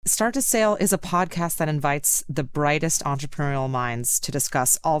Start to Sail is a podcast that invites the brightest entrepreneurial minds to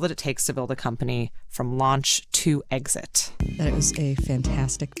discuss all that it takes to build a company from launch to exit. That was a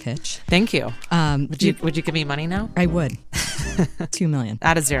fantastic pitch. Thank you. Would you give me money now? I would. $2 million.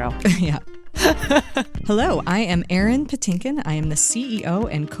 Out of zero. Yeah. Hello, I am Erin Patinkin. I am the CEO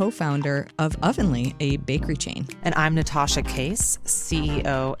and co-founder of Ovenly, a bakery chain. And I'm Natasha Case,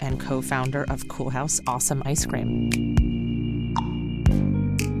 CEO and co-founder of Cool House Awesome Ice Cream.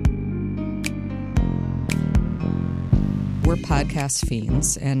 We're podcast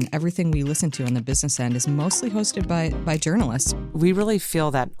fiends, and everything we listen to on the business end is mostly hosted by journalists. We really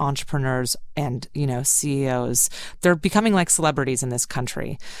feel that entrepreneurs and, CEOs, they're becoming like celebrities in this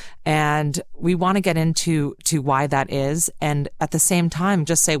country. And we want to get into why that is. And at the same time,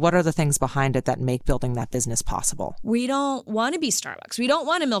 just say, what are the things behind it that make building that business possible? We don't want to be Starbucks. We don't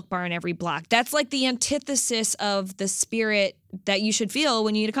want a Milk Bar in every block. That's like the antithesis of the spirit that you should feel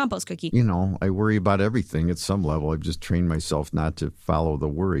when you eat a compost cookie. I worry about everything at some level. I've just trained myself not to follow the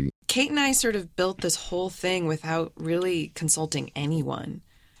worry. Kate and I sort of built this whole thing without really consulting anyone.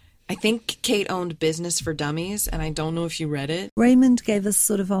 I think Kate owned Business for Dummies, and I don't know if you read it. Raymond gave us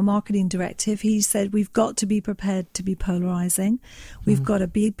sort of our marketing directive. He said, we've got to be prepared to be polarizing. We've got to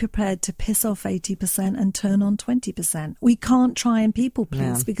be prepared to piss off 80% and turn on 20%. We can't try and people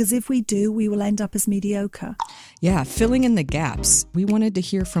please, because if we do, we will end up as mediocre. Yeah, filling in the gaps. We wanted to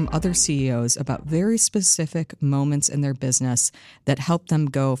hear from other CEOs about very specific moments in their business that helped them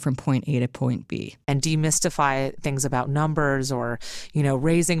go from point A to point B. And demystify things about numbers or,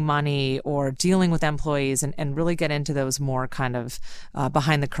 raising money or dealing with employees and really get into those more kind of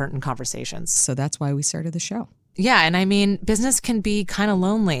behind the curtain conversations. So that's why we started the show. Yeah, and business can be kind of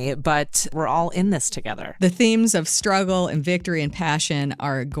lonely, but we're all in this together. The themes of struggle and victory and passion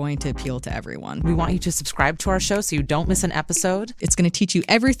are going to appeal to everyone. We want you to subscribe to our show so you don't miss an episode. It's going to teach you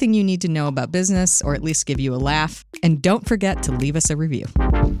everything you need to know about business, or at least give you a laugh. And don't forget to leave us a review.